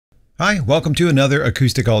Hi, welcome to another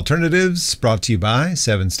Acoustic Alternatives brought to you by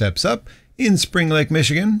 7 Steps Up in Spring Lake,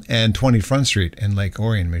 Michigan and 20 Front Street in Lake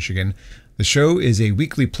Orion, Michigan. The show is a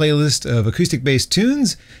weekly playlist of acoustic-based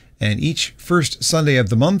tunes, and each first Sunday of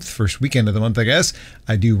the month, first weekend of the month, I guess,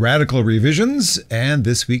 I do radical revisions, and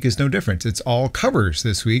this week is no different. It's all covers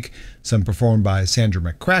this week, some performed by Sandra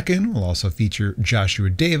McCracken. We'll also feature Joshua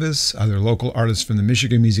Davis. Other local artists from the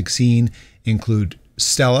Michigan music scene include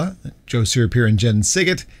Stella, Joe Surapir and Jen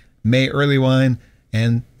Siggett, May Earlywine,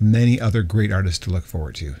 and many other great artists to look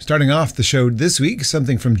forward to. Starting off the show this week,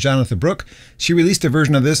 something from Jonatha Brooke. She released a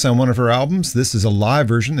version of this on one of her albums. This is a live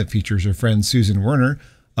version that features her friend Susan Werner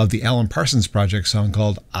of the Alan Parsons Project song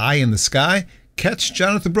called Eye in the Sky. Catch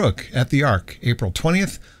Jonatha Brooke at the Arc, April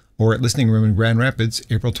 20th, or at Listening Room in Grand Rapids,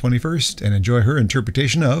 April 21st, and enjoy her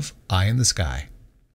interpretation of Eye in the Sky.